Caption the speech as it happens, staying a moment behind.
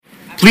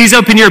Please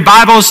open your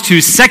Bibles to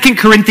 2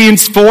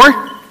 Corinthians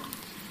 4.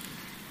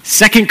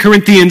 2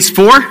 Corinthians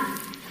 4.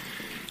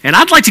 And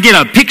I'd like to get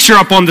a picture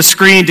up on the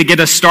screen to get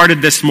us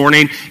started this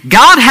morning.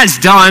 God has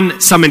done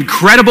some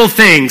incredible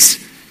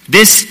things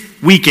this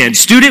weekend,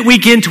 Student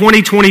Weekend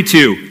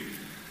 2022.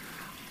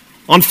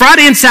 On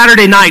Friday and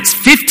Saturday nights,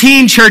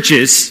 15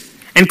 churches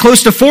and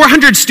close to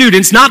 400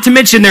 students, not to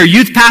mention their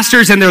youth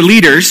pastors and their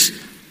leaders,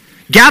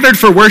 gathered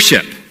for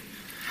worship.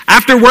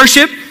 After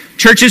worship,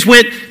 churches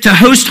went to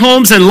host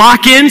homes and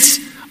lock-ins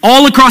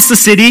all across the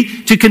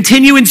city to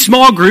continue in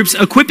small groups,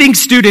 equipping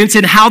students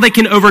in how they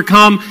can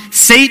overcome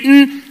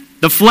Satan,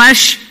 the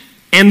flesh,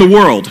 and the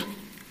world.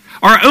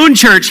 Our own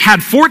church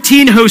had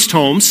 14 host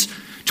homes,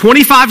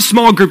 25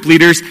 small group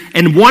leaders,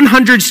 and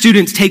 100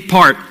 students take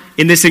part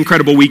in this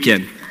incredible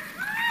weekend.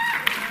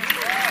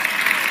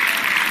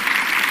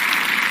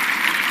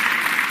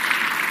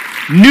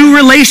 New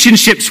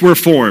relationships were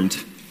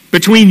formed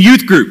between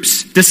youth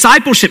groups.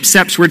 Discipleship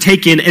steps were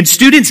taken, and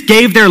students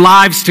gave their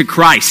lives to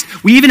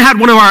Christ. We even had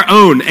one of our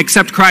own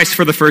accept Christ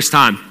for the first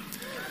time.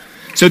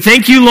 So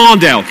thank you,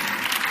 Lawndale.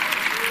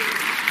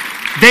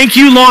 Thank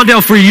you,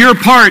 Lawndale, for your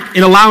part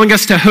in allowing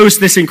us to host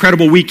this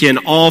incredible weekend,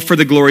 all for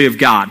the glory of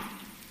God.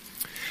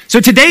 So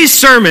today's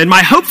sermon,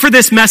 my hope for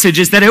this message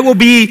is that it will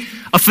be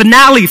a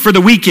finale for the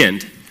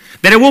weekend,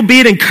 that it will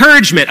be an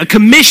encouragement, a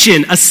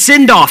commission, a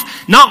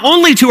send-off, not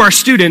only to our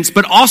students,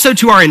 but also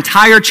to our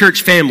entire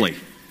church family.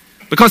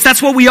 Because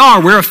that's what we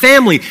are. We're a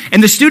family.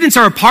 And the students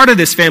are a part of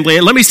this family.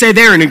 And let me say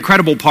they're an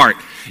incredible part.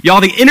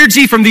 Y'all, the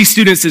energy from these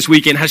students this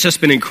weekend has just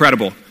been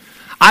incredible.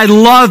 I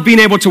love being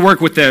able to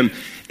work with them.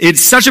 It's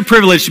such a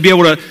privilege to be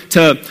able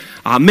to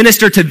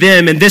minister to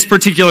them in this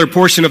particular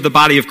portion of the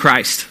body of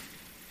Christ.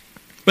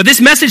 But this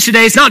message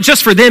today is not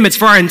just for them. It's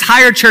for our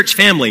entire church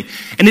family.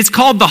 And it's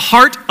called the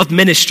Heart of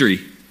Ministry.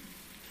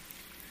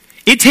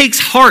 It takes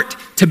heart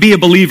to be a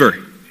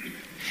believer.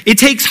 It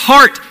takes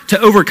heart to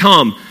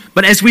overcome.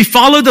 But as we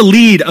follow the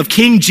lead of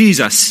King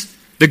Jesus,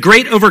 the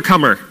great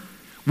overcomer,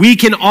 we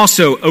can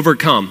also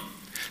overcome.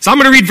 So I'm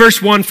going to read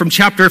verse 1 from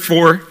chapter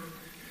 4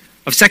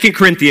 of 2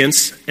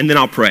 Corinthians, and then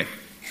I'll pray.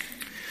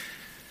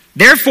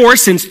 Therefore,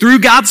 since through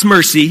God's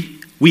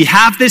mercy we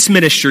have this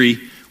ministry,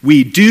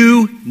 we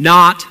do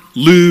not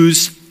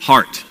lose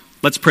heart.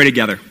 Let's pray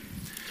together.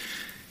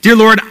 Dear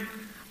Lord,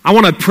 I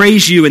want to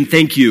praise you and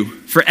thank you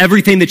for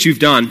everything that you've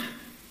done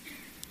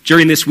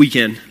during this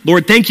weekend.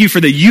 Lord, thank you for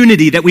the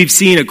unity that we've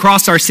seen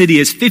across our city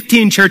as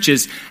 15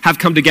 churches have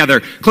come together,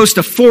 close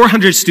to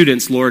 400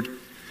 students, Lord.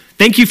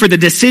 Thank you for the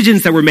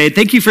decisions that were made.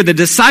 Thank you for the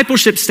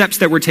discipleship steps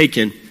that were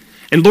taken.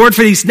 And Lord,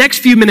 for these next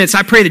few minutes,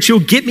 I pray that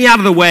you'll get me out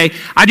of the way.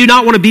 I do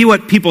not want to be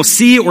what people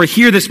see or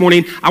hear this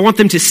morning. I want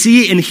them to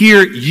see and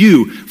hear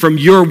you from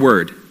your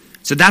word.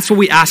 So that's what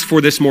we ask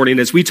for this morning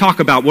as we talk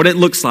about what it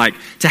looks like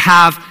to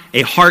have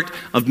a heart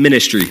of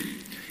ministry.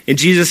 In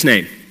Jesus'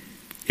 name,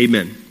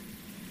 amen.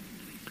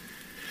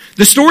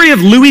 The story of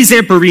Louis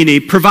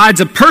Zamperini provides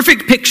a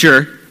perfect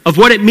picture of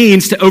what it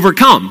means to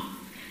overcome.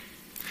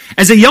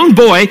 As a young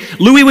boy,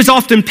 Louis was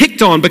often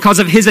picked on because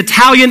of his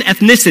Italian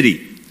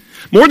ethnicity.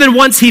 More than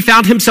once, he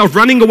found himself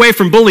running away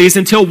from bullies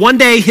until one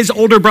day his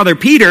older brother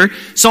Peter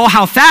saw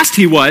how fast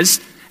he was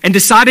and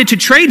decided to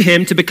train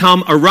him to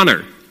become a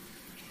runner.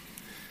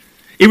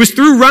 It was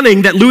through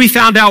running that Louis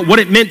found out what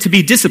it meant to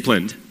be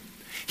disciplined.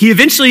 He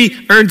eventually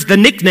earned the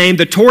nickname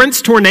the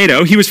Torrance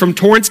Tornado. He was from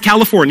Torrance,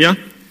 California.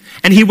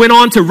 And he went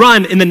on to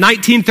run in the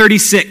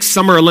 1936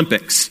 Summer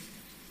Olympics.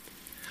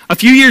 A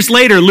few years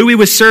later, Louis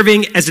was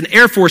serving as an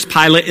Air Force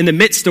pilot in the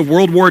midst of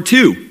World War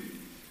II.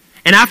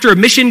 And after a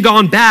mission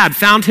gone bad,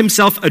 found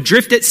himself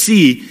adrift at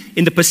sea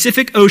in the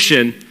Pacific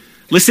Ocean,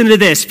 listen to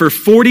this, for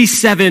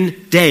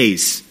 47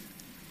 days.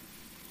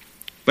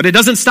 But it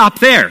doesn't stop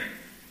there.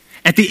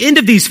 At the end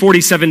of these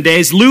 47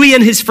 days, Louis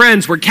and his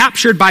friends were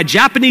captured by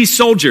Japanese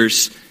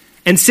soldiers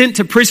and sent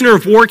to prisoner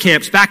of war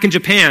camps back in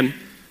Japan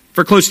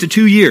for close to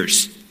 2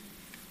 years.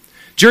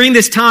 During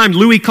this time,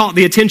 Louis caught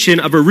the attention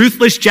of a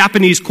ruthless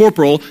Japanese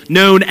corporal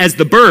known as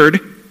the Bird,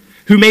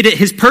 who made it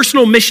his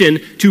personal mission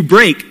to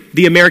break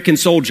the American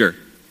soldier.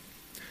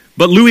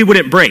 But Louis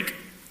wouldn't break.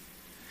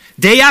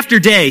 Day after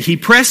day, he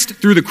pressed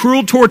through the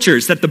cruel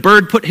tortures that the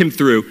Bird put him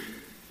through.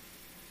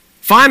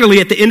 Finally,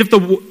 at the end of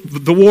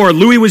the war,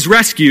 Louis was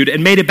rescued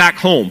and made it back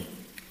home.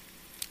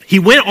 He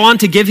went on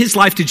to give his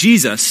life to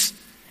Jesus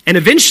and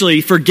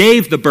eventually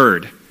forgave the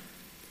Bird.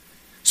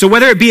 So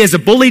whether it be as a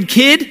bullied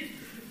kid,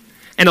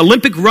 an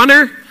Olympic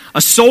runner, a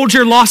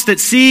soldier lost at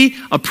sea,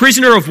 a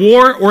prisoner of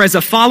war, or as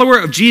a follower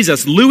of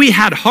Jesus, Louis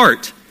had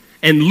heart,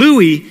 and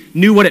Louis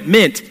knew what it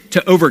meant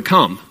to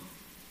overcome.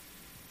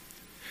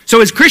 So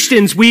as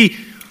Christians, we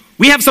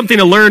have something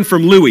to learn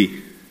from Louis.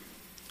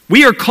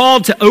 We are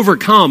called to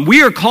overcome.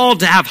 We are called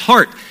to have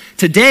heart.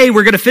 Today,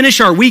 we're going to finish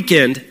our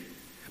weekend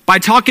by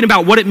talking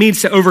about what it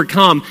means to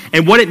overcome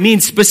and what it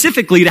means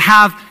specifically to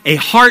have a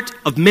heart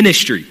of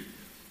ministry.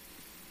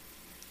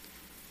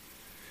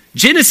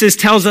 Genesis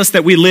tells us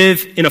that we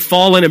live in a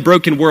fallen and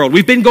broken world.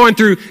 We've been going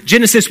through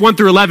Genesis 1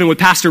 through 11 with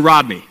Pastor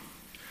Rodney.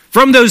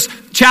 From those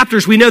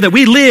chapters, we know that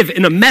we live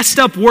in a messed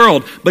up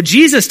world, but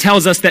Jesus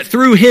tells us that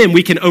through him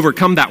we can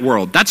overcome that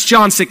world. That's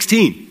John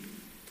 16.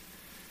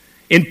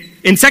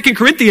 In 2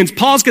 Corinthians,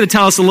 Paul's going to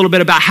tell us a little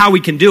bit about how we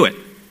can do it.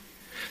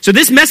 So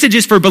this message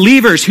is for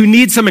believers who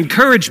need some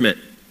encouragement.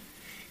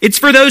 It's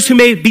for those who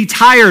may be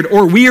tired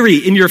or weary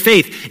in your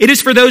faith. It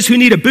is for those who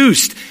need a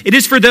boost. It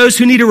is for those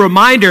who need a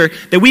reminder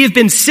that we have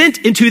been sent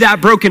into that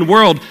broken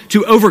world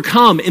to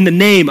overcome in the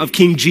name of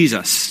King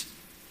Jesus.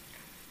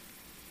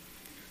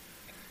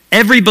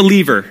 Every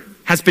believer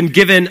has been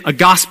given a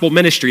gospel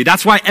ministry.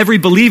 That's why every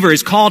believer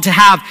is called to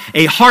have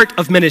a heart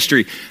of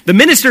ministry. The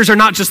ministers are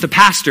not just the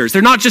pastors.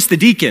 They're not just the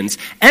deacons.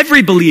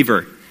 Every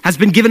believer has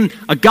been given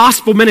a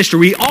gospel ministry.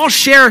 We all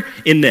share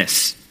in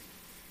this.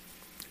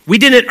 We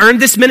didn't earn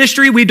this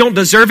ministry. We don't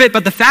deserve it,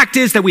 but the fact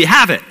is that we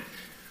have it.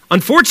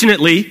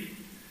 Unfortunately,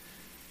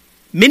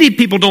 many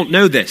people don't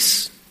know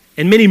this,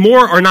 and many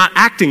more are not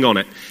acting on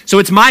it. So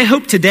it's my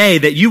hope today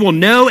that you will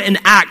know and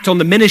act on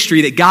the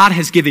ministry that God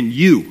has given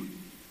you.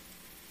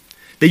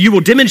 That you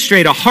will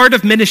demonstrate a heart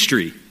of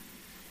ministry.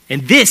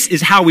 And this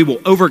is how we will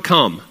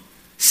overcome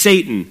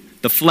Satan,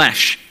 the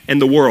flesh,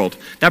 and the world.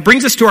 That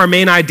brings us to our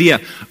main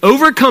idea.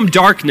 Overcome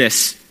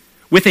darkness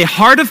with a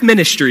heart of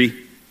ministry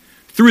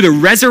through the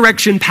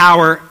resurrection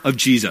power of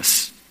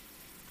Jesus.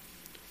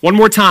 One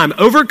more time.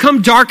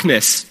 Overcome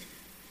darkness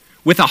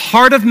with a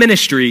heart of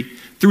ministry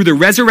through the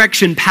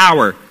resurrection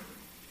power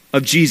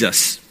of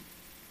Jesus.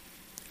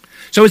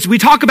 So as we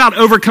talk about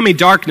overcoming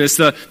darkness,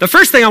 the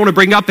first thing I want to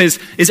bring up is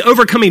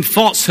overcoming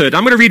falsehood.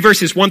 I'm going to read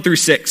verses 1 through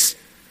 6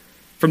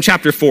 from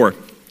chapter 4.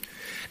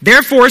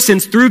 Therefore,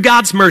 since through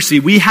God's mercy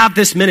we have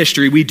this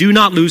ministry, we do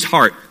not lose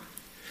heart.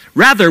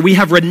 Rather, we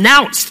have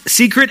renounced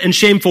secret and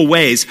shameful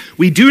ways.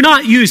 We do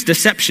not use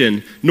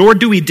deception, nor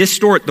do we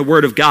distort the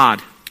word of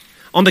God.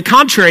 On the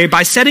contrary,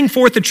 by setting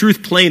forth the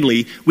truth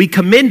plainly, we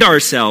commend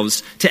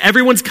ourselves to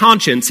everyone's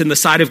conscience in the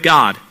sight of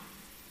God.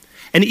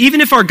 And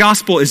even if our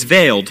gospel is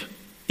veiled,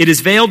 it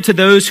is veiled to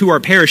those who are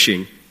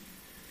perishing.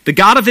 The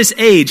God of this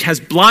age has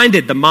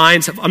blinded the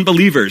minds of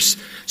unbelievers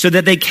so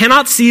that they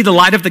cannot see the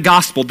light of the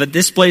gospel that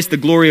displays the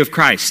glory of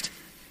Christ,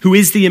 who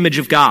is the image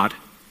of God.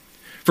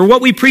 For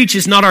what we preach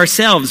is not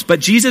ourselves, but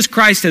Jesus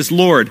Christ as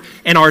Lord,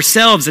 and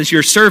ourselves as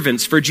your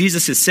servants for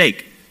Jesus'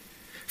 sake.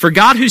 For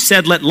God, who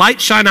said, "Let light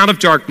shine out of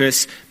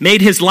darkness,"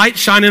 made his light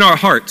shine in our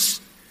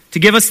hearts to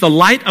give us the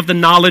light of the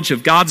knowledge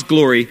of God's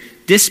glory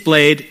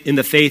displayed in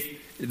the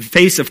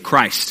face of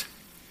Christ.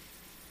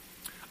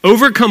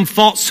 Overcome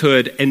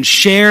falsehood and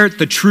share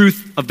the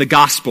truth of the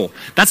gospel.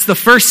 That's the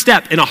first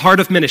step in a heart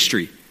of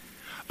ministry.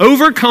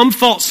 Overcome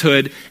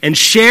falsehood and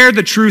share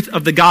the truth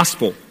of the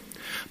gospel.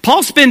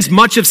 Paul spends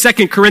much of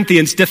 2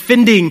 Corinthians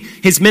defending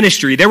his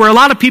ministry. There were a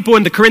lot of people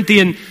in the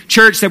Corinthian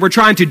church that were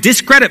trying to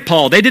discredit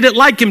Paul. They didn't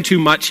like him too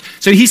much,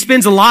 so he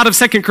spends a lot of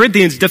 2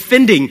 Corinthians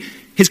defending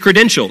his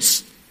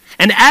credentials.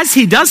 And as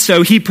he does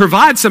so, he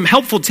provides some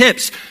helpful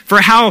tips for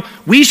how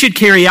we should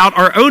carry out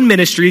our own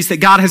ministries that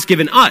God has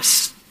given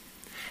us.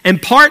 And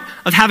part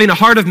of having a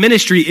heart of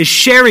ministry is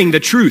sharing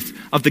the truth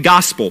of the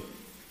gospel.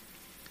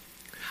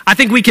 I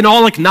think we can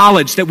all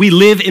acknowledge that we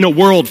live in a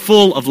world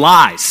full of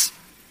lies,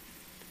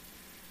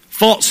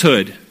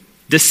 falsehood,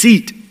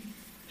 deceit.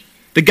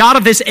 The God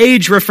of this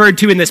age referred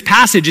to in this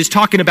passage is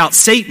talking about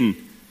Satan,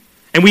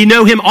 and we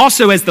know him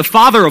also as the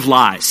father of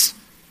lies.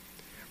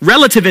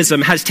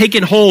 Relativism has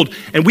taken hold,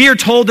 and we are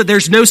told that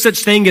there's no such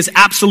thing as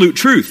absolute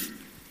truth.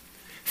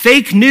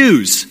 Fake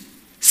news,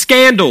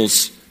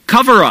 scandals,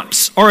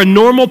 cover-ups are a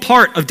normal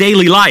part of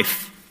daily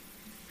life.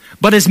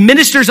 But as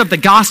ministers of the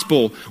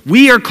gospel,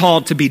 we are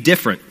called to be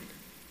different.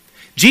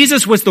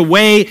 Jesus was the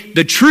way,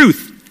 the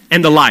truth,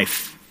 and the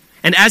life.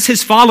 And as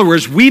his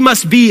followers, we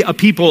must be a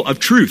people of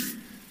truth.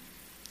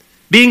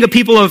 Being a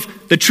people of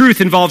the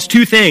truth involves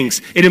two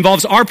things. It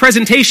involves our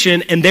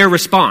presentation and their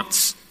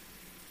response.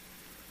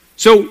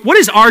 So what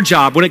is our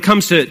job when it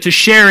comes to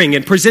sharing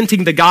and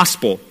presenting the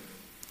gospel?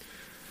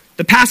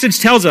 The passage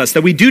tells us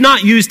that we do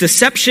not use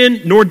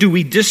deception, nor do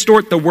we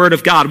distort the word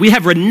of God. We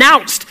have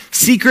renounced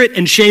secret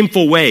and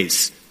shameful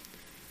ways.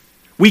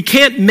 We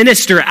can't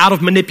minister out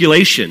of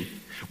manipulation.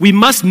 We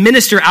must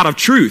minister out of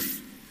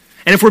truth.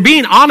 And if we're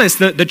being honest,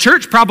 the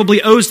church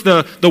probably owes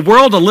the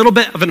world a little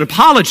bit of an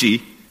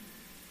apology.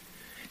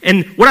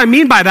 And what I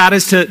mean by that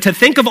is to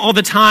think of all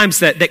the times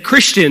that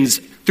Christians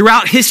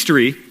throughout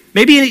history,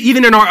 maybe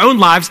even in our own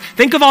lives,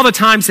 think of all the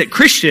times that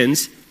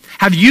Christians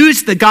have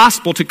used the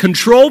gospel to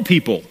control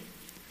people,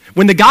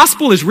 when the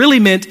gospel is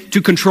really meant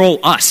to control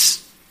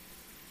us.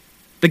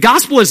 The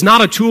gospel is not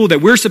a tool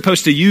that we're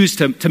supposed to use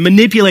to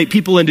manipulate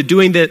people into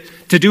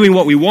doing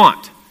what we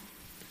want.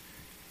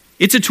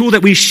 It's a tool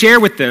that we share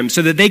with them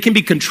so that they can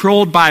be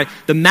controlled by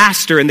the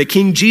Master and the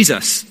King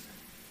Jesus.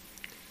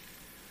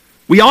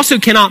 We also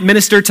cannot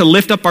minister to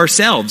lift up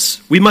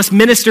ourselves. We must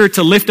minister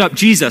to lift up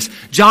Jesus.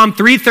 John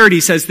 3:30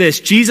 says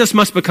this, "Jesus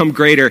must become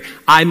greater,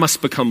 I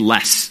must become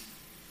less."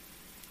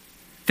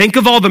 Think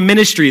of all the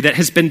ministry that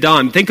has been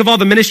done. Think of all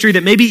the ministry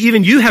that maybe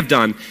even you have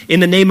done in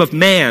the name of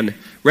man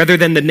rather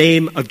than the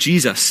name of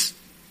Jesus.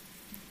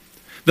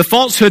 The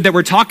falsehood that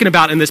we're talking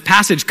about in this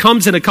passage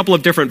comes in a couple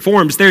of different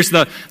forms. There's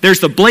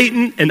the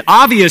blatant and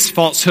obvious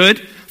falsehood,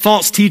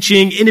 false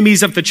teaching,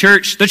 enemies of the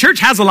church. The church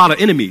has a lot of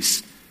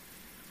enemies,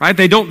 right?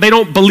 They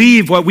don't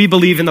believe what we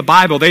believe in the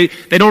Bible. They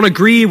don't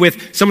agree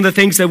with some of the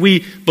things that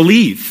we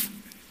believe.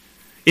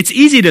 It's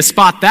easy to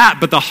spot that,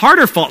 but the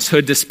harder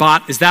falsehood to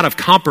spot is that of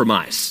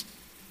compromise.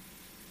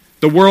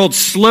 The world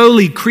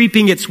slowly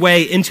creeping its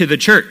way into the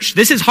church.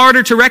 This is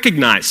harder to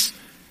recognize.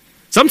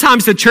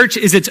 Sometimes the church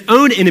is its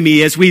own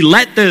enemy as we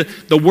let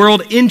the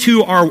world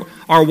into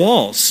our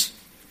walls.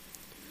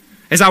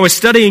 As I was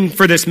studying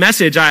for this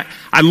message, I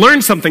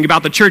learned something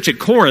about the church at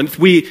Corinth.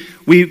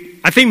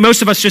 I think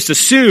most of us just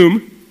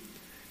assume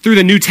through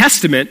the New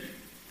Testament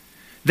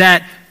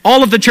that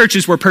all of the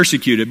churches were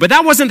persecuted, but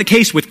that wasn't the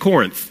case with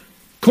Corinth.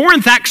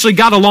 Corinth actually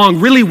got along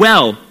really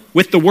well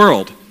with the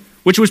world,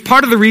 which was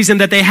part of the reason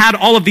that they had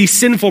all of these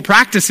sinful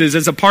practices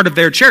as a part of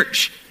their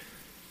church.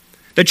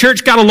 The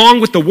church got along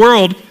with the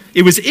world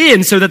it was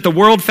in so that the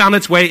world found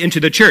its way into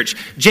the church.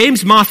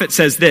 James Moffat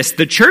says this: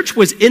 the church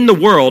was in the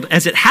world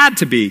as it had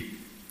to be,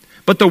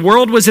 but the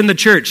world was in the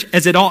church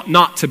as it ought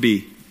not to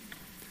be.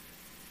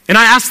 And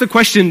I ask the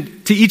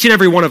question to each and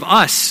every one of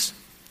us,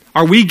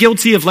 are we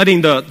guilty of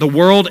letting the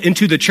world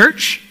into the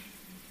church?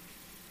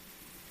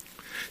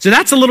 So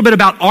that's a little bit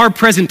about our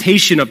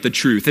presentation of the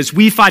truth. As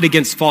we fight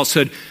against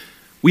falsehood,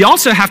 we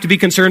also have to be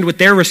concerned with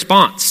their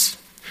response.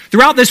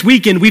 Throughout this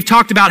weekend, we've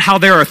talked about how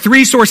there are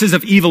three sources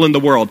of evil in the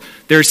world.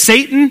 There's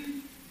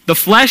Satan, the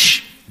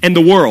flesh, and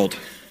the world.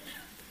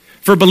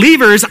 For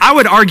believers, I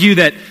would argue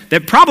that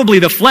probably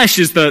the flesh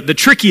is the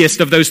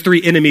trickiest of those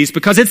three enemies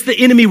because it's the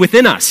enemy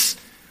within us.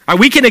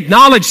 We can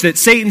acknowledge that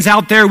Satan's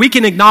out there. We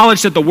can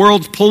acknowledge that the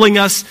world's pulling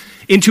us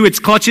into its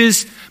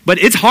clutches, but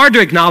it's hard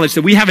to acknowledge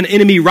that we have an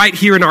enemy right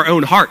here in our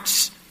own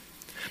hearts.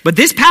 But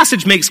this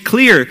passage makes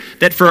clear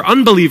that for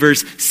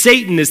unbelievers,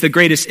 Satan is the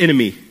greatest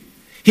enemy.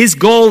 His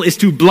goal is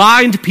to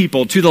blind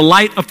people to the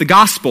light of the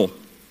gospel.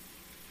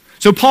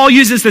 So Paul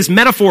uses this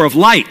metaphor of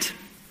light.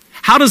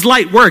 How does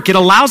light work? It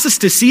allows us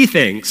to see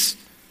things.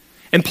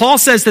 And Paul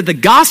says that the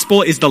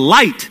gospel is the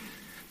light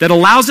that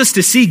allows us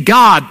to see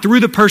God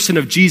through the person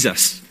of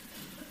Jesus.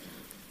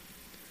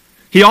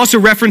 He also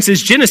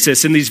references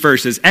Genesis in these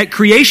verses. At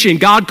creation,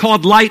 God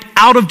called light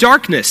out of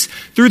darkness.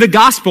 Through the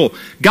gospel,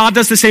 God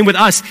does the same with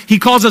us. He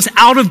calls us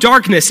out of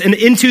darkness and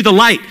into the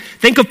light.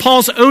 Think of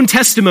Paul's own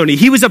testimony.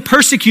 He was a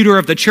persecutor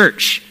of the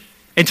church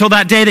until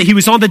that day that he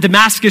was on the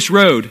Damascus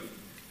road.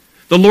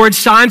 The Lord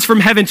shines from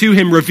heaven to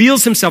him,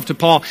 reveals himself to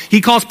Paul. He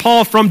calls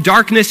Paul from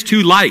darkness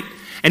to light.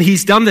 And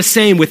he's done the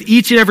same with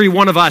each and every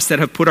one of us that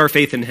have put our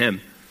faith in him.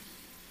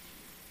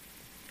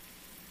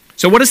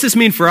 So what does this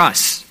mean for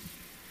us?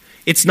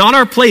 It's not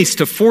our place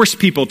to force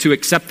people to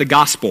accept the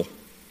gospel.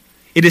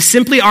 It is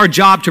simply our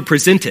job to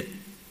present it.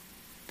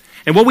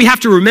 And what we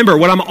have to remember,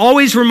 what I'm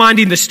always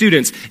reminding the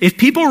students, if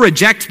people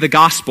reject the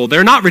gospel,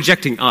 they're not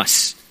rejecting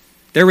us.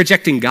 They're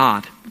rejecting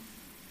God.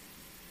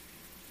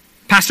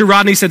 Pastor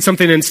Rodney said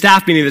something in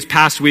staff meeting this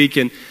past week,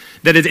 and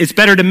that it's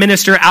better to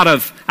minister out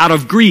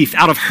of grief,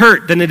 out of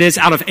hurt, than it is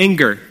out of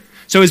anger.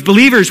 So as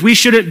believers, we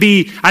shouldn't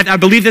be, I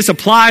believe this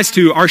applies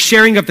to our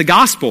sharing of the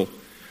gospel.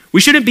 We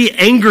shouldn't be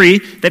angry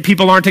that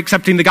people aren't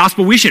accepting the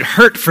gospel. We should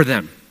hurt for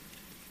them.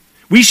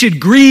 We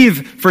should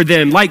grieve for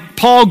them, like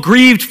Paul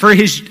grieved for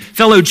his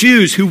fellow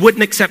Jews who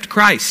wouldn't accept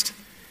Christ.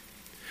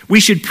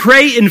 We should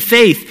pray in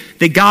faith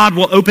that God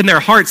will open their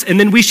hearts, and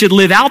then we should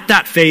live out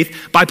that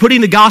faith by putting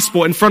the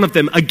gospel in front of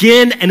them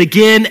again and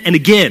again and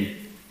again.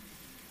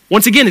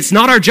 Once again, it's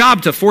not our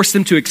job to force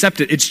them to accept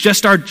it. It's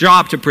just our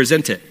job to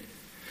present it.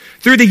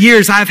 Through the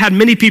years, I've had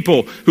many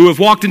people who have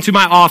walked into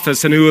my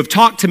office and who have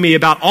talked to me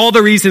about all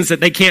the reasons that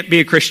they can't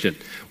be a Christian.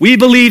 We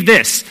believe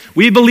this.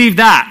 We believe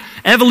that.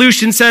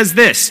 Evolution says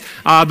this.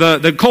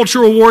 The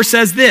cultural war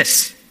says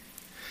this.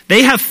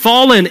 They have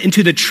fallen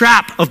into the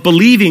trap of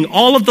believing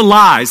all of the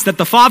lies that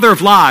the father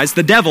of lies,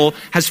 the devil,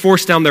 has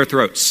forced down their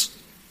throats.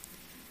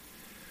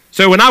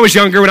 So when I was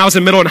younger, when I was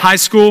in middle and high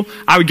school,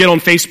 I would get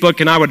on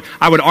Facebook and I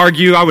would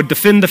argue, I would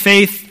defend the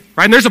faith,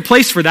 right? And there's a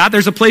place for that.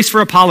 There's a place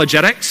for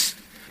apologetics.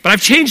 But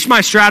I've changed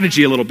my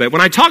strategy a little bit. When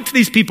I talk to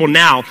these people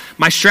now,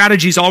 my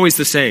strategy is always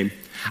the same.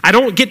 I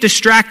don't get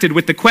distracted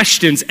with the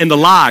questions and the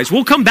lies.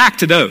 We'll come back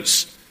to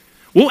those.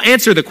 We'll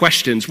answer the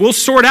questions. We'll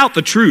sort out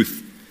the truth.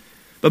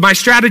 But my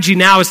strategy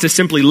now is to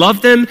simply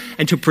love them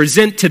and to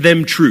present to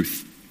them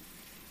truth.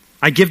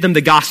 I give them the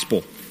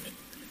gospel.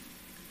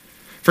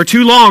 For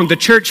too long, the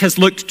church has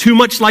looked too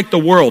much like the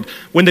world.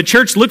 When the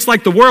church looks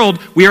like the world,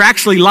 we are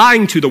actually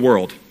lying to the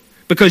world.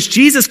 Because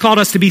Jesus called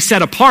us to be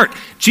set apart.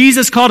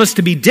 Jesus called us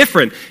to be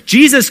different.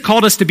 Jesus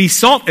called us to be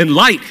salt and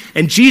light.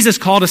 And Jesus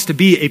called us to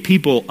be a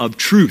people of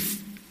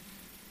truth.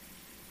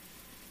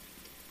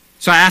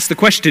 So I ask the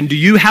question, do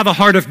you have a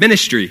heart of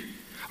ministry?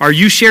 Are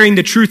you sharing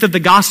the truth of the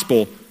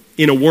gospel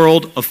in a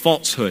world of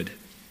falsehood?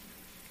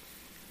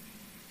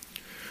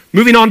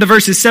 Moving on to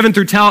verses 7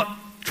 through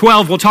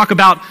 12, we'll talk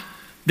about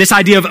this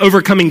idea of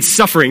overcoming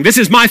suffering. This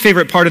is my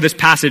favorite part of this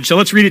passage, so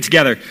let's read it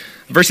together.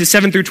 Verses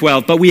 7 through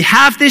 12. But we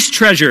have this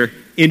treasure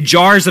in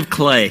jars of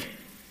clay,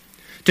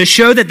 to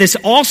show that this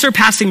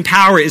all-surpassing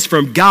power is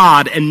from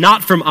God and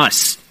not from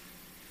us.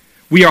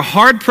 We are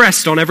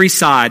hard-pressed on every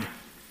side,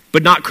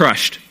 but not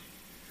crushed.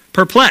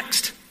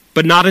 Perplexed,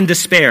 but not in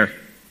despair.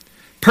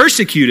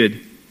 Persecuted,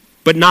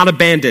 but not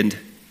abandoned.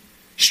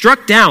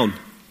 Struck down,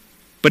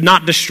 but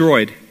not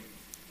destroyed.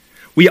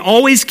 We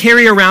always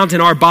carry around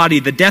in our body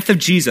the death of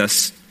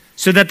Jesus,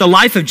 so that the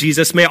life of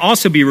Jesus may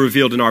also be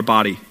revealed in our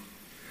body.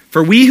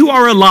 For we who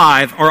are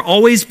alive are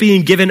always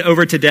being given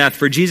over to death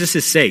for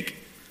Jesus' sake,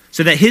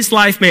 so that his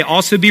life may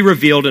also be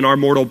revealed in our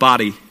mortal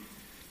body.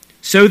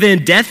 So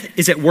then death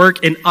is at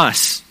work in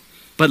us,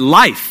 but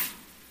life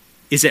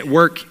is at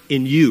work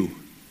in you.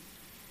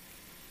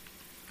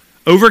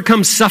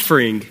 Overcome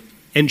suffering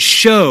and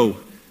show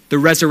the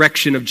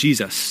resurrection of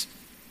Jesus.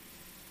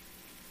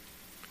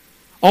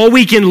 All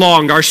weekend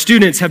long, our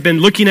students have been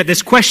looking at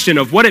this question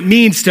of what it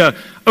means to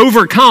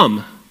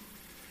overcome.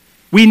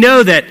 We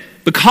know that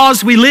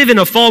because we live in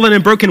a fallen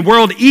and broken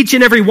world, each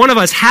and every one of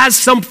us has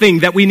something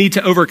that we need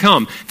to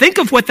overcome. Think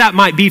of what that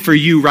might be for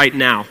you right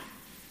now.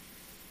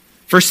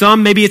 For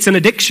some, maybe it's an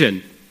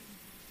addiction.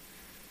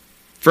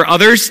 For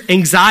others,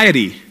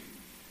 anxiety,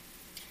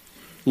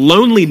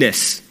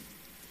 loneliness,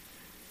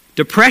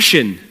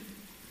 depression,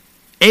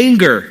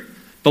 anger,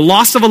 the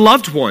loss of a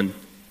loved one,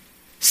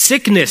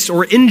 sickness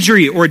or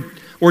injury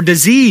or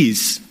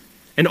disease.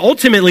 And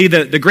ultimately,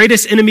 the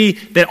greatest enemy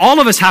that all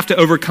of us have to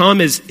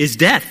overcome is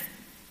death.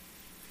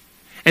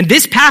 And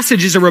this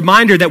passage is a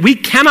reminder that we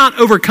cannot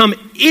overcome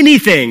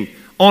anything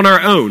on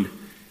our own.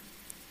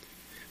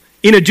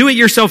 In a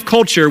do-it-yourself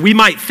culture, we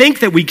might think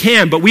that we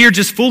can, but we are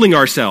just fooling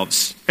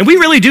ourselves. And we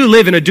really do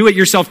live in a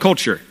do-it-yourself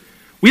culture.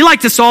 We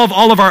like to solve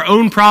all of our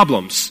own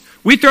problems.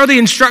 We throw the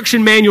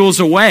instruction manuals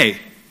away.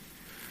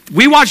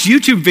 We watch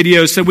YouTube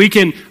videos so we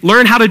can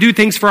learn how to do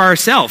things for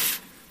ourselves.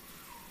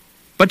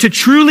 But to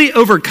truly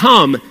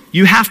overcome,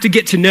 you have to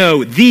get to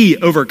know the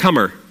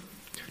overcomer.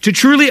 To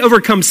truly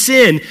overcome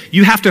sin,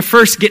 you have to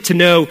first get to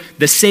know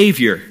the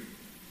Savior.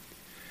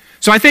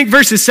 So I think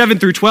verses 7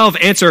 through 12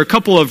 answer a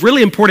couple of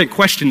really important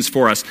questions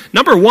for us.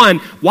 Number one,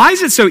 why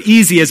is it so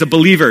easy as a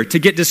believer to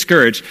get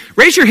discouraged?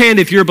 Raise your hand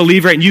if you're a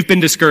believer and you've been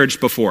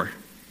discouraged before.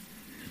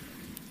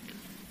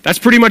 That's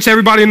pretty much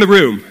everybody in the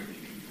room.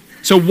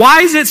 So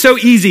why is it so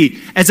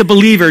easy as a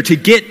believer to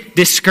get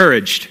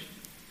discouraged?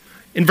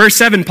 In verse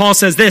 7, Paul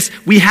says this,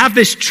 we have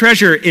this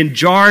treasure in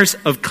jars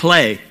of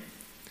clay.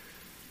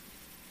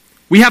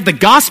 We have the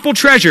gospel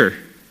treasure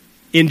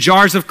in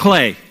jars of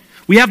clay.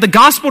 We have the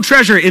gospel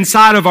treasure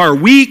inside of our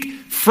weak,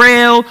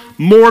 frail,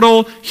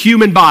 mortal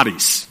human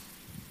bodies.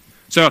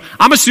 So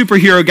I'm a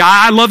superhero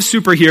guy. I love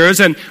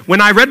superheroes. And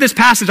when I read this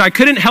passage, I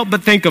couldn't help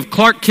but think of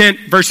Clark Kent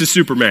versus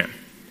Superman.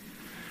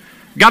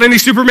 Got any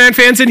Superman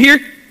fans in here?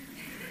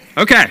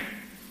 Okay.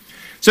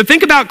 So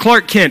think about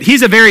Clark Kent.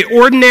 He's a very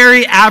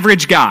ordinary,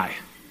 average guy.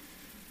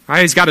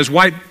 Right? He's got his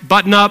white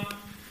button up.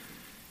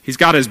 He's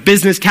got his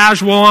business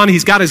casual on.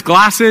 He's got his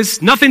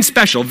glasses. Nothing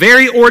special.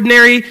 Very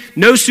ordinary.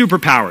 No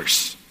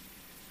superpowers.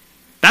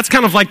 That's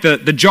kind of like the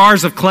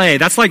jars of clay.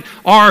 That's like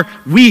our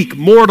weak,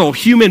 mortal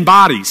human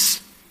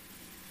bodies.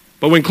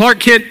 But when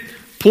Clark Kent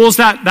pulls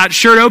that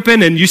shirt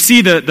open and you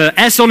see the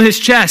S on his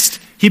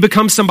chest, he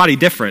becomes somebody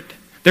different.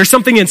 There's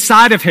something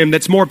inside of him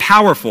that's more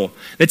powerful,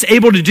 that's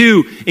able to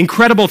do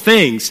incredible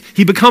things.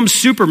 He becomes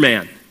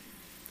Superman.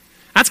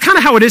 That's kind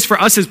of how it is for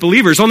us as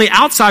believers. On the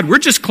outside, we're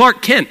just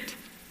Clark Kent.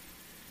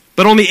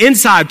 But on the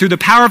inside, through the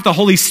power of the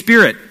Holy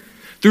Spirit,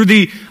 through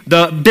the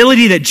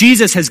ability that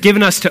Jesus has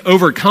given us to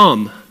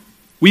overcome,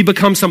 we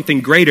become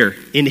something greater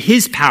in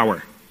his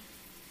power.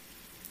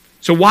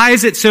 So why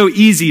is it so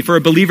easy for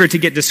a believer to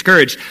get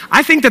discouraged?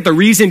 I think that the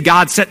reason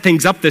God set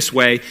things up this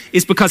way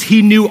is because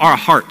he knew our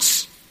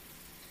hearts.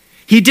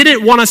 He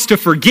didn't want us to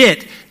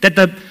forget that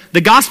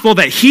the gospel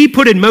that he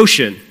put in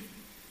motion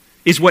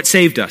is what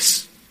saved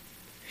us.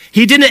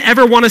 He didn't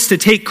ever want us to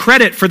take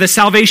credit for the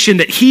salvation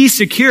that he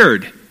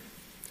secured.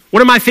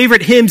 One of my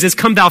favorite hymns is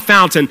Come Thou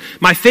Fount, and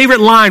my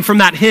favorite line from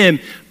that hymn,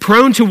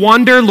 prone to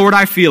wander, Lord,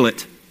 I feel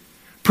it.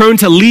 Prone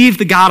to leave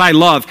the God I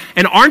love.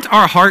 And aren't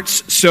our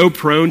hearts so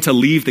prone to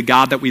leave the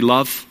God that we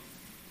love?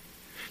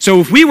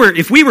 So if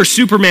we were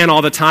Superman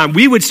all the time,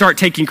 we would start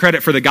taking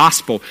credit for the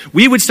gospel.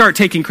 We would start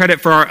taking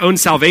credit for our own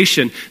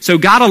salvation. So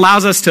God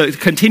allows us to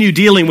continue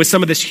dealing with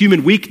some of this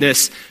human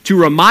weakness to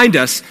remind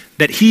us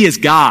that he is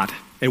God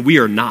and we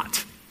are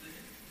not.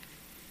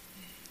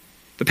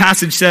 The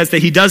passage says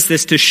that he does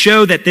this to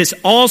show that this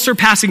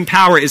all-surpassing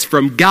power is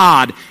from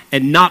God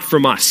and not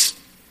from us.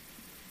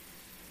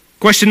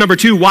 Question number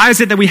 2, why is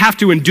it that we have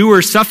to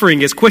endure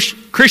suffering as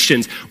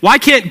Christians? Why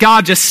can't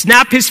God just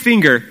snap his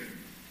finger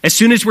as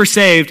soon as we're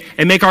saved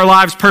and make our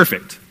lives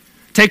perfect?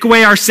 Take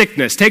away our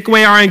sickness, take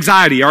away our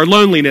anxiety, our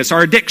loneliness,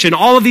 our addiction,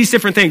 all of these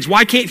different things.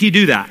 Why can't he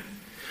do that?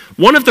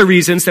 One of the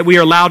reasons that we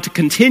are allowed to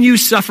continue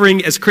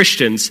suffering as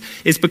Christians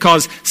is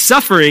because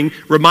suffering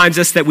reminds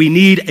us that we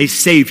need a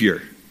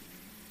Savior.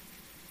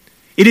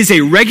 It is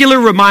a regular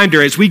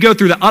reminder as we go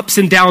through the ups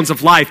and downs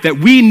of life that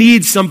we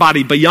need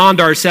somebody beyond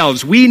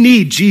ourselves. We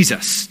need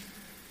Jesus.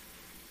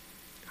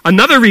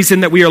 Another reason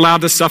that we are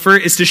allowed to suffer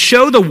is to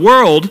show the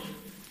world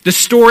the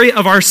story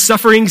of our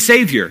suffering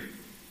Savior.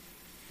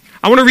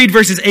 I want to read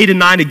verses 8 and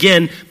 9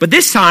 again, but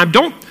this time,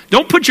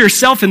 don't put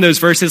yourself in those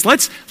verses.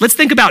 Let's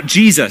think about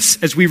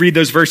Jesus as we read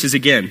those verses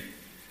again.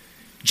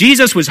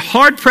 Jesus was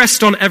hard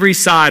pressed on every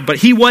side, but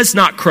he was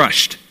not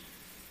crushed.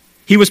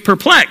 He was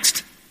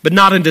perplexed, but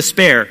not in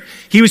despair.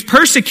 He was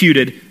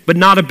persecuted, but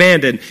not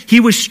abandoned. He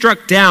was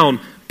struck down,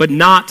 but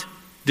not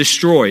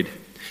destroyed.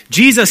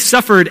 Jesus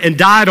suffered and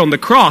died on the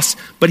cross,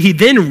 but he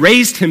then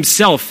raised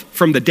himself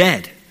from the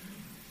dead.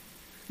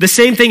 The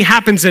same thing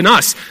happens in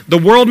us. The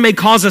world may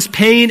cause us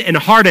pain and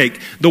heartache.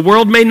 The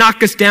world may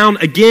knock us down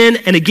again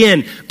and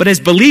again, but as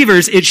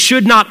believers, it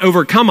should not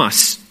overcome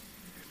us.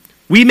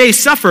 We may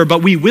suffer,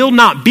 but we will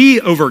not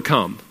be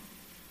overcome.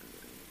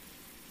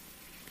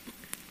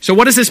 So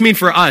what does this mean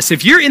for us?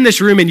 If you're in this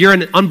room and you're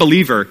an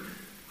unbeliever,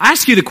 I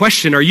ask you the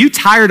question, are you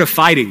tired of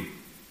fighting?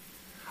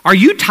 Are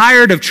you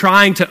tired of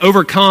trying to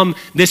overcome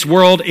this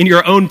world in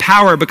your own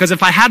power? Because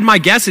if I had my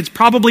guess, it's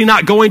probably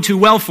not going too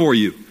well for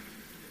you.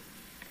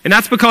 And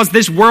that's because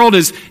this world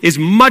is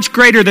much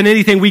greater than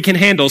anything we can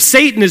handle.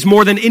 Satan is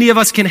more than any of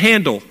us can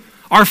handle.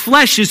 Our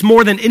flesh is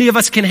more than any of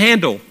us can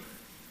handle.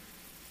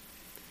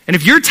 And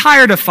if you're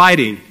tired of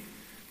fighting,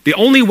 the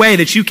only way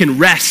that you can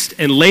rest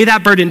and lay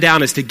that burden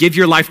down is to give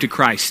your life to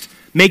Christ.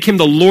 Make him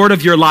the Lord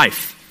of your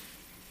life.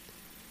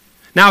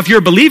 Now, if you're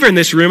a believer in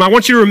this room, I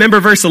want you to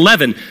remember verse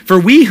 11. For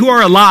we who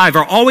are alive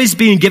are always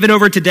being given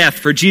over to death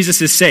for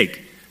Jesus'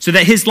 sake, so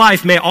that his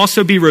life may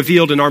also be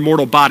revealed in our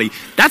mortal body.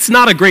 That's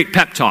not a great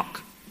pep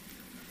talk.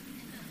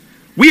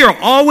 We are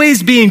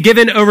always being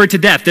given over to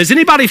death. Does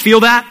anybody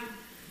feel that?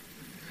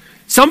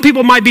 Some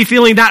people might be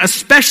feeling that,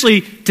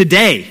 especially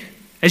today,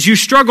 as you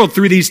struggled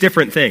through these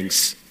different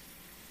things.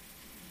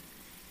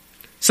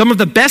 Some of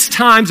the best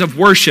times of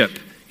worship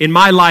in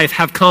my life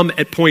have come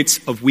at points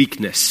of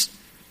weakness.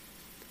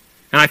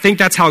 And I think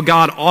that's how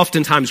God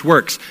oftentimes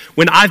works.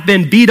 When I've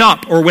been beat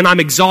up or when I'm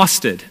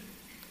exhausted,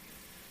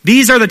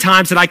 these are the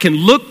times that I can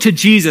look to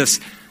Jesus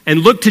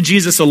and look to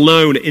Jesus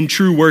alone in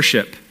true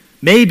worship.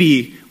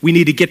 Maybe we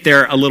need to get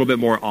there a little bit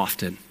more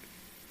often.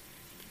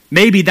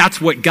 Maybe that's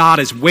what God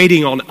is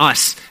waiting on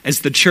us as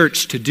the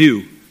church to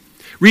do.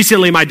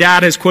 Recently, my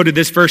dad has quoted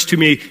this verse to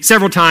me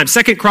several times.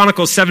 2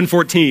 Chronicles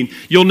 7:14.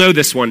 You'll know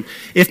this one.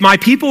 If my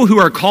people who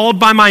are called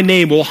by my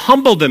name will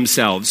humble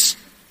themselves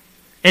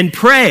and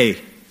pray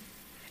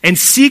and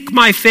seek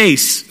my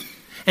face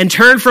and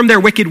turn from their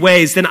wicked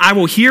ways, then I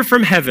will hear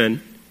from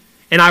heaven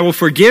and I will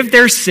forgive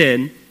their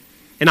sin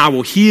and I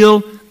will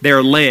heal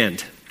their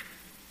land.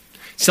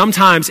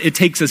 Sometimes it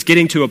takes us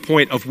getting to a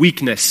point of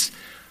weakness,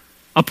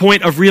 a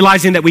point of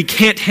realizing that we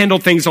can't handle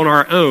things on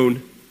our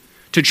own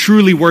to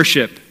truly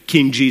worship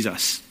King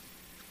Jesus.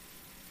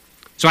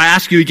 So I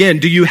ask you again,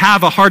 do you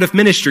have a heart of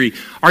ministry?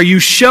 Are you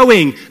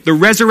showing the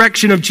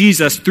resurrection of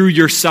Jesus through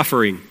your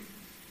suffering?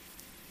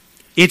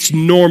 It's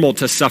normal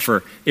to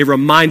suffer. It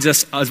reminds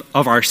us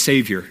of our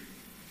Savior.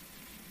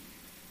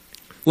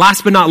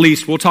 Last but not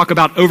least, we'll talk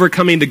about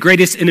overcoming the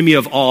greatest enemy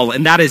of all,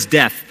 and that is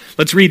death.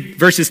 Let's read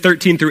verses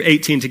 13 through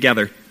 18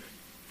 together.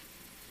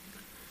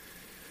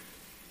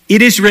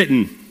 It is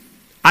written,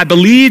 I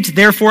believed,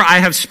 therefore I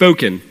have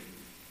spoken.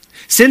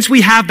 Since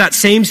we have that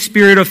same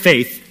spirit of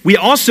faith, we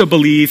also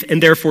believe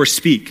and therefore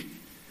speak.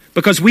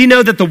 Because we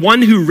know that the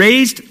one who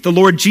raised the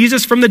Lord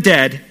Jesus from the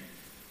dead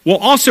will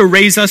also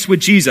raise us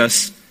with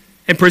Jesus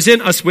and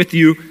present us with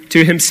you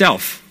to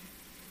himself.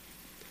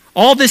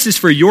 All this is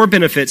for your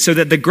benefit, so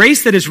that the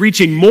grace that is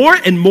reaching more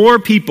and more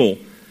people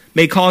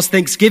may cause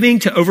thanksgiving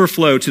to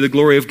overflow to the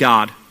glory of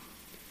God.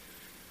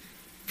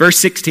 Verse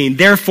 16,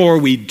 therefore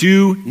we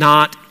do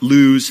not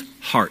lose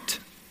heart.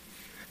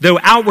 Though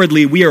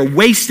outwardly we are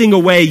wasting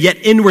away, yet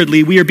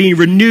inwardly we are being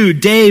renewed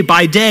day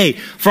by day.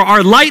 For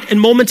our light and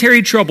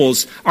momentary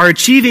troubles are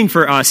achieving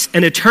for us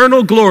an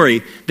eternal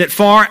glory that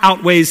far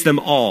outweighs them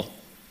all.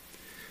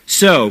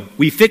 So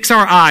we fix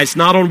our eyes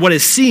not on what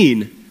is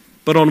seen,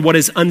 but on what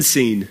is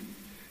unseen.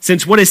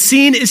 Since what is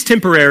seen is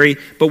temporary,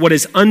 but what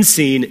is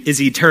unseen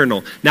is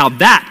eternal. Now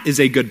that is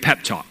a good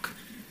pep talk.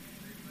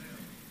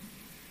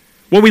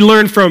 What we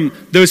learn from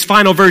those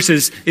final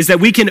verses is that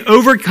we can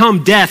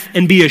overcome death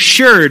and be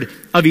assured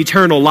of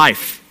eternal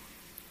life.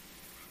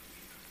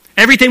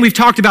 Everything we've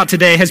talked about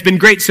today has been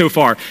great so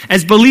far.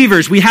 As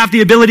believers, we have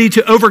the ability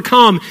to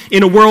overcome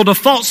in a world of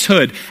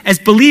falsehood. As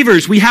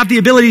believers, we have the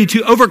ability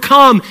to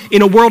overcome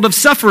in a world of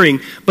suffering.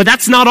 But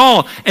that's not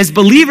all. As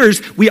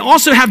believers, we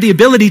also have the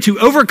ability to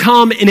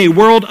overcome in a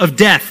world of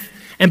death.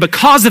 And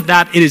because of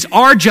that, it is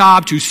our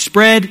job to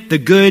spread the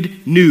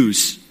good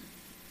news.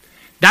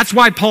 That's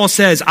why Paul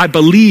says, I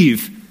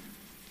believe,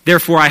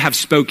 therefore I have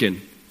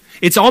spoken.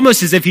 It's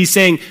almost as if he's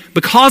saying,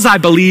 because I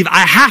believe, I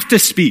have to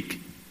speak.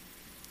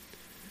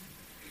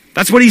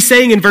 That's what he's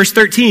saying in verse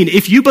 13.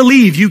 If you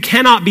believe, you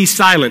cannot be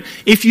silent.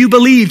 If you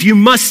believe, you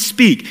must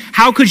speak.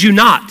 How could you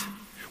not?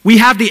 We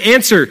have the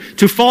answer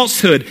to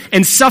falsehood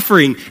and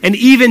suffering and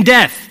even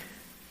death.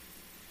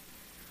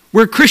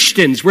 We're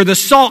Christians. We're the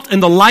salt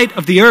and the light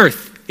of the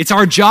earth. It's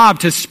our job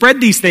to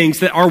spread these things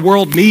that our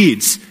world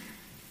needs.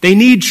 They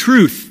need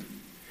truth.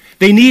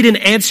 They need an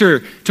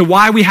answer to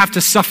why we have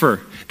to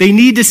suffer. They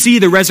need to see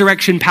the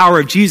resurrection power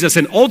of Jesus,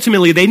 and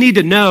ultimately they need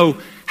to know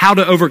how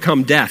to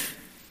overcome death.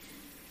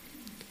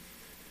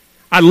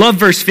 I love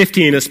verse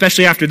 15,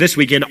 especially after this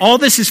weekend. All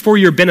this is for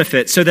your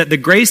benefit, so that the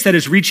grace that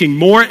is reaching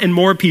more and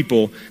more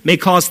people may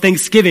cause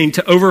thanksgiving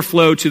to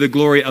overflow to the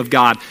glory of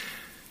God.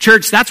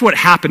 Church, that's what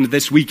happened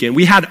this weekend.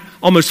 We had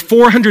almost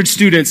 400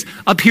 students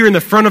up here in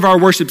the front of our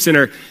worship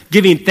center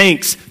giving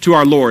thanks to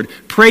our Lord,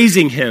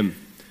 praising him.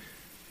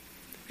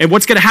 And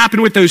what's going to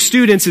happen with those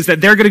students is that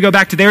they're going to go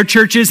back to their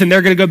churches, and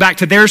they're going to go back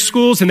to their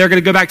schools, and they're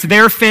going to go back to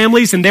their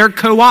families and their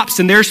co-ops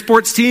and their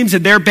sports teams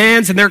and their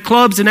bands and their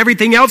clubs and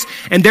everything else,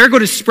 and they're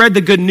going to spread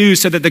the good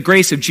news so that the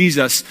grace of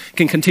Jesus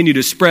can continue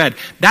to spread.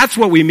 That's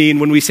what we mean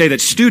when we say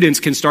that students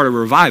can start a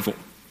revival.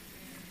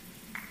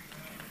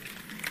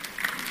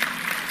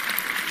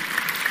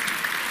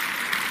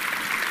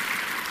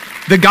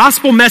 The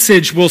gospel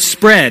message will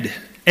spread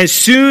as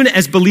soon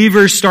as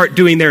believers start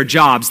doing their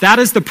jobs. That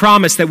is the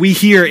promise that we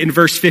hear in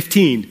verse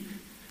 15.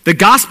 The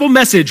gospel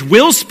message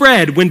will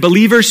spread when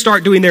believers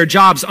start doing their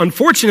jobs.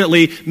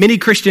 Unfortunately, many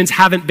Christians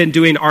haven't been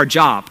doing our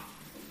job.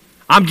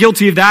 I'm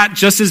guilty of that,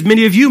 just as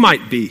many of you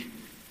might be.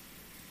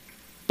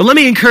 But let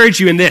me encourage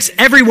you in this.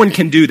 Everyone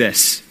can do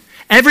this.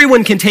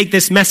 Everyone can take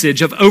this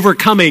message of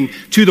overcoming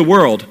to the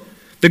world.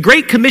 The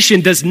Great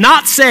Commission does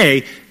not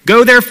say,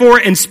 "Go therefore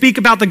and speak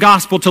about the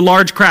gospel to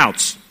large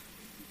crowds."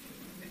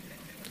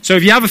 So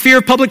if you have a fear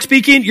of public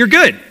speaking, you're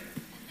good.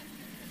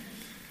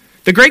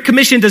 The Great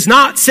Commission does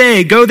not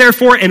say, "Go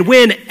therefore and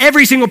win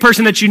every single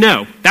person that you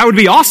know." That would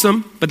be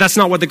awesome, but that's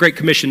not what the Great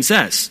Commission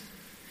says.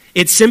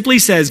 It simply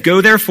says, "Go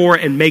therefore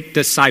and make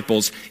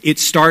disciples." It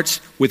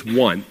starts with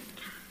one.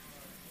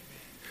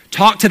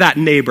 Talk to that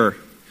neighbor.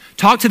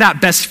 Talk to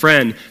that best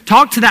friend.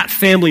 Talk to that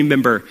family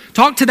member.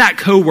 Talk to that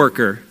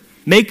coworker.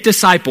 Make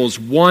disciples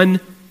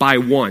one by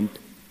one.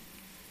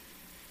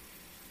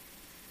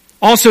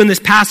 Also in this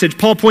passage,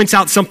 Paul points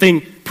out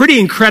something pretty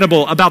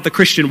incredible about the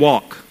Christian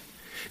walk.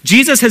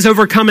 Jesus has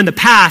overcome in the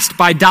past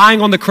by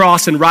dying on the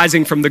cross and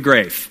rising from the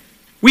grave.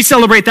 We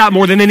celebrate that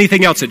more than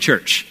anything else at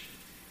church.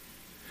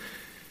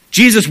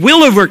 Jesus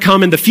will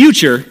overcome in the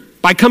future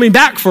by coming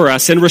back for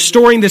us and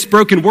restoring this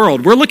broken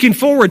world. We're looking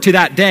forward to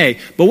that day,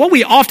 but what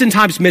we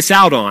oftentimes miss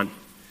out on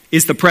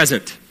is the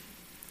present.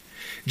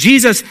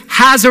 Jesus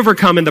has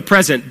overcome in the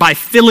present by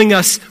filling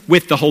us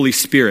with the Holy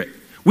Spirit.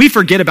 We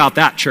forget about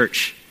that,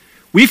 church.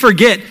 We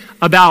forget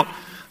about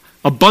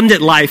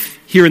abundant life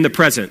here in the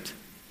present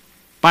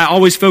by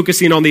always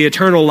focusing on the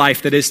eternal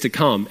life that is to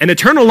come. And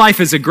eternal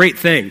life is a great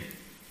thing.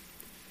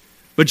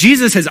 But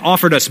Jesus has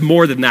offered us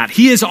more than that.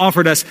 He has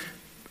offered us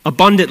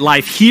abundant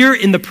life here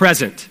in the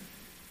present.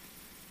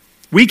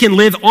 We can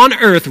live on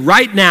earth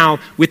right now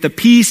with the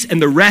peace and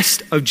the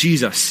rest of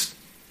Jesus.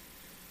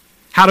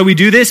 How do we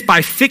do this?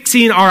 By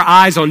fixing our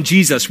eyes on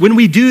Jesus. When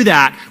we do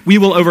that, we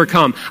will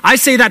overcome. I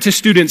say that to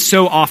students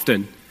so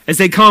often as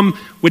they come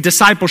with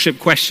discipleship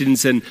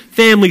questions and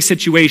family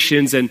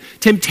situations and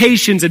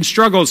temptations and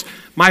struggles.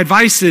 My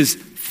advice is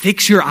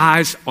fix your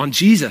eyes on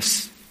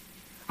Jesus.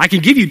 I can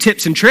give you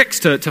tips and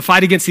tricks to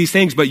fight against these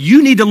things, but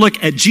you need to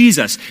look at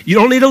Jesus. You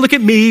don't need to look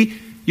at me.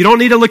 You don't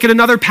need to look at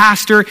another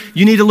pastor.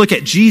 You need to look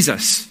at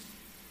Jesus.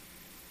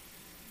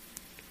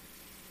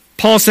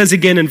 Paul says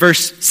again in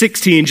verse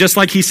 16, just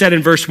like he said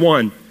in verse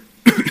 1,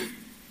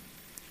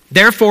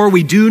 "Therefore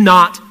we do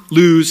not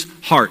lose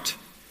heart."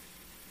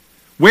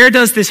 Where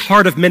does this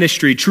heart of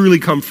ministry truly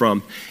come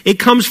from? It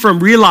comes from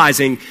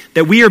realizing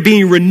that we are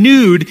being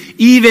renewed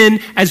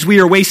even as we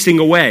are wasting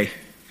away.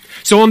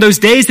 So on those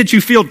days that you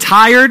feel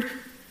tired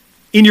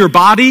in your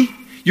body,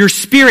 your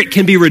spirit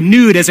can be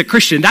renewed as a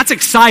Christian. That's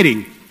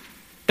exciting.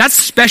 That's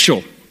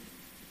special.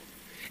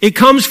 It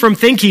comes from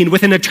thinking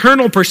with an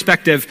eternal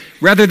perspective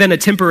rather than a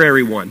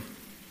temporary one.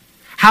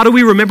 How do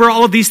we remember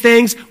all of these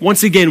things?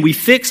 Once again, we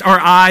fix our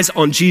eyes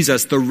on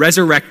Jesus, the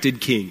resurrected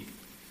King.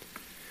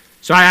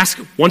 So I ask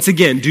once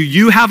again, do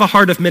you have a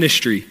heart of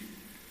ministry?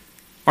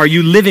 Are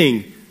you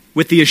living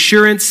with the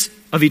assurance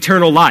of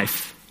eternal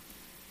life?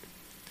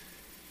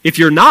 If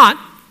you're not,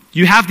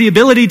 you have the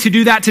ability to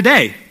do that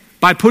today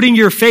by putting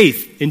your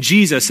faith in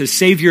Jesus as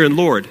Savior and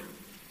Lord.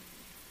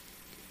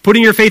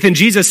 Putting your faith in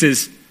Jesus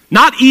is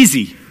not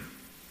easy.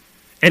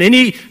 And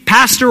any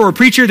pastor or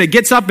preacher that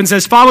gets up and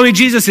says following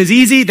Jesus is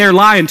easy, they're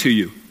lying to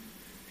you.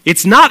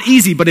 It's not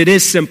easy, but it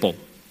is simple.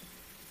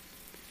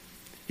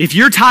 If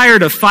you're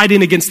tired of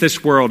fighting against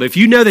this world, if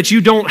you know that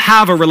you don't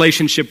have a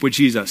relationship with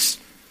Jesus,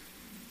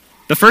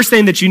 the first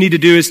thing that you need to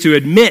do is to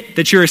admit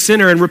that you're a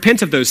sinner and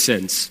repent of those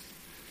sins.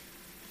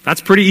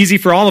 That's pretty easy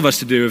for all of us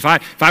to do. If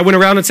I went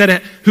around and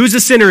said, "Who's a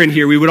sinner in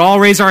here?" we would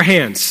all raise our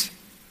hands.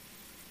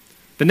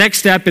 The next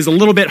step is a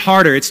little bit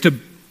harder. It's to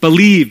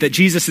believe that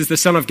Jesus is the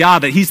Son of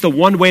God, that he's the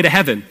one way to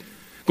heaven.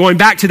 Going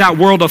back to that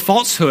world of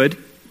falsehood,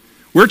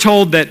 we're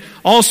told that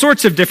all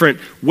sorts of different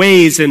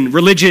ways and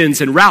religions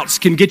and routes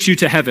can get you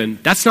to heaven.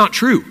 That's not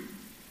true.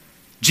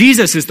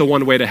 Jesus is the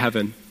one way to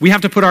heaven. We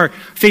have to put our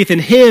faith in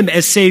him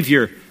as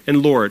Savior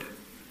and Lord.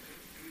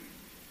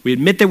 We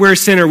admit that we're a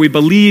sinner. We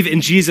believe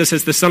in Jesus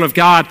as the Son of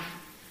God.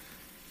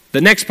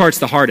 The next part's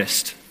the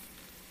hardest.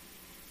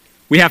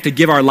 We have to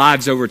give our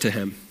lives over to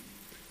him.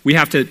 We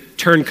have to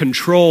turn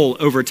control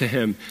over to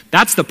him.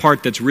 That's the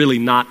part that's really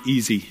not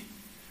easy,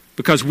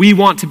 because we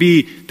want to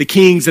be the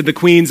kings and the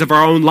queens of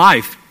our own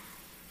life.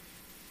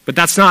 But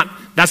that's not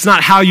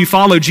how you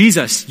follow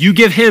Jesus. You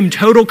give him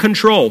total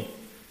control.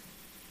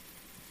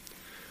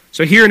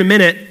 So here in a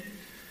minute,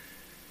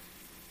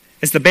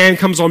 as the band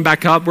comes on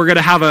back up, we're going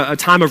to have a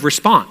time of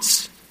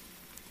response.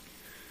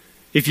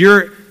 If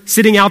you're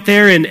sitting out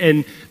there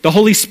and the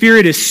Holy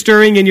Spirit is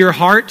stirring in your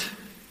heart,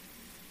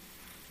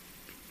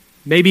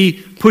 maybe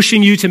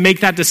pushing you to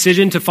make that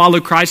decision to follow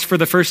Christ for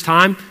the first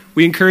time,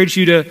 we encourage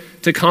you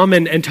to come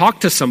and talk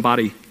to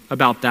somebody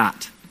about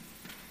that.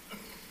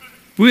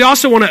 We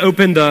also want to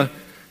open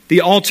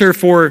the altar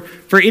for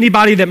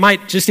anybody that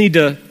might just need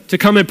to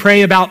come and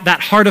pray about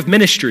that heart of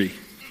ministry.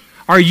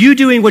 Are you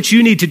doing what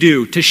you need to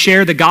do to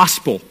share the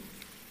gospel?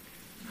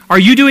 Are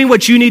you doing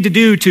what you need to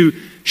do to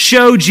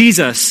show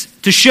Jesus,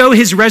 to show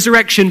his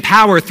resurrection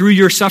power through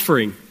your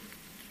suffering?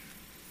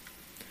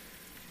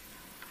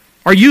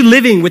 Are you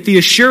living with the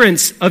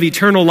assurance of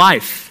eternal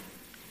life?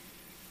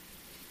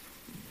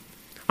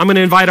 I'm going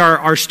to invite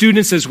our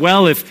students as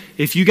well.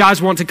 If you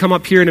guys want to come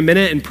up here in a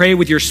minute and pray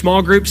with your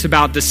small groups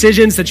about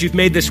decisions that you've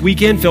made this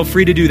weekend, feel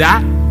free to do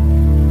that.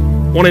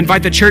 I want to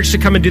invite the church to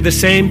come and do the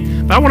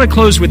same. But I want to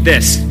close with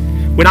this.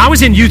 When I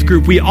was in youth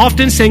group, we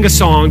often sang a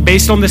song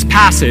based on this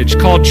passage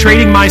called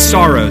Trading My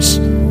Sorrows.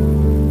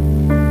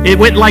 It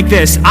went like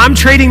this: I'm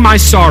trading my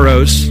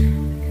sorrows.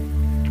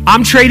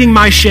 I'm trading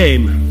my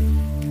shame.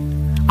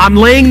 I'm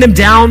laying them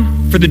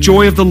down for the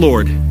joy of the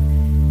Lord.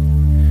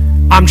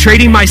 I'm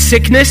trading my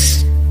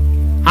sickness.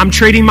 I'm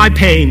trading my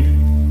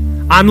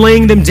pain. I'm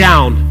laying them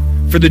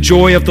down for the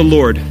joy of the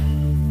Lord.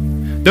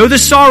 Though the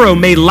sorrow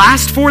may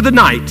last for the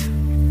night,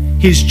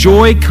 his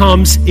joy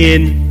comes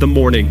in the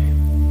morning.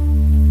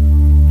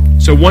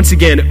 So once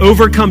again,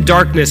 overcome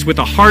darkness with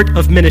a heart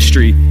of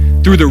ministry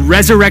through the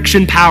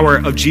resurrection power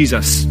of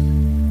Jesus.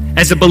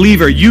 As a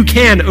believer, you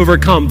can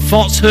overcome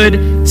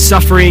falsehood,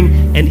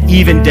 suffering, and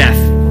even death.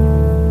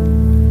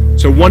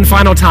 So one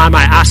final time,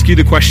 I ask you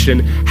the question,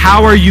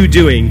 how are you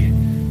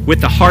doing with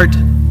the heart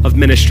of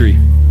ministry?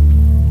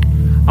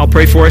 I'll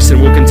pray for us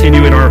and we'll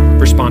continue in our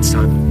response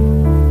time.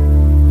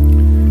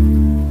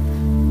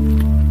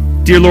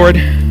 Dear Lord,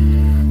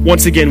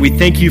 once again, we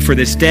thank you for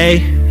this day,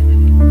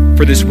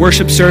 for this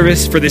worship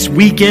service, for this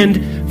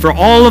weekend, for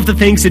all of the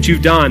things that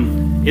you've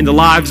done in the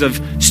lives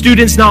of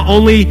students, not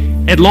only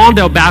at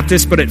Lawndale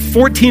Baptist, but at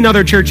 14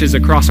 other churches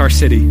across our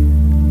city.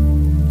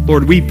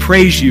 Lord, we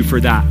praise you for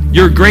that.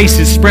 Your grace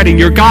is spreading.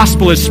 Your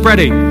gospel is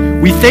spreading.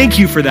 We thank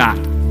you for that.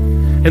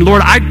 And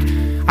Lord,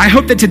 I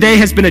hope that today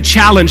has been a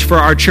challenge for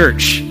our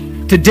church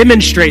to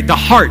demonstrate the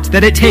heart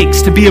that it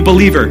takes to be a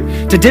believer,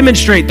 to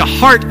demonstrate the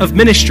heart of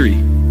ministry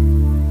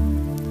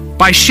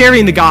by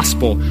sharing the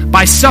gospel,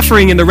 by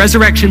suffering in the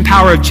resurrection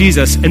power of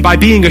Jesus, and by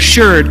being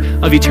assured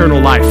of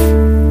eternal life.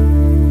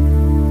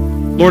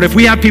 Lord, if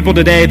we have people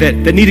today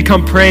that need to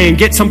come pray and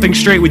get something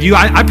straight with you,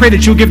 I pray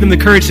that you'll give them the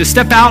courage to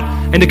step out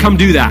and to come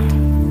do that.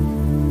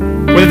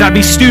 Whether that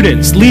be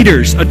students,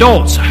 leaders,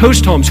 adults,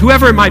 host homes,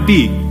 whoever it might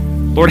be.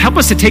 Lord, help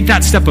us to take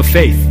that step of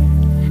faith.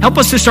 Help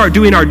us to start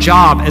doing our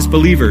job as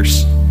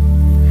believers.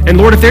 And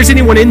Lord, if there's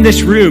anyone in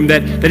this room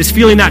that is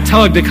feeling that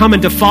tug to come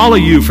and to follow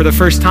you for the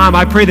first time,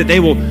 I pray that they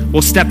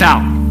will step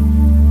out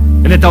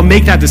and that they'll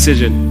make that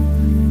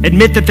decision.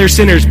 Admit that they're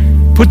sinners,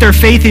 put their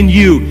faith in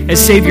you as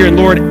Savior and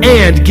Lord,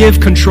 and give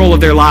control of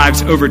their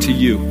lives over to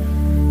you.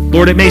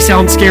 Lord, it may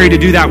sound scary to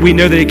do that. We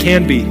know that it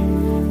can be,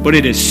 but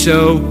it is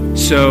so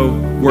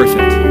worth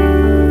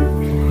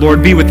it.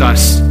 Lord, be with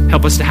us.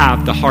 Help us to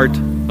have the heart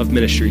of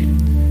ministry.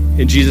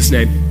 In Jesus'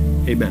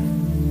 name, amen.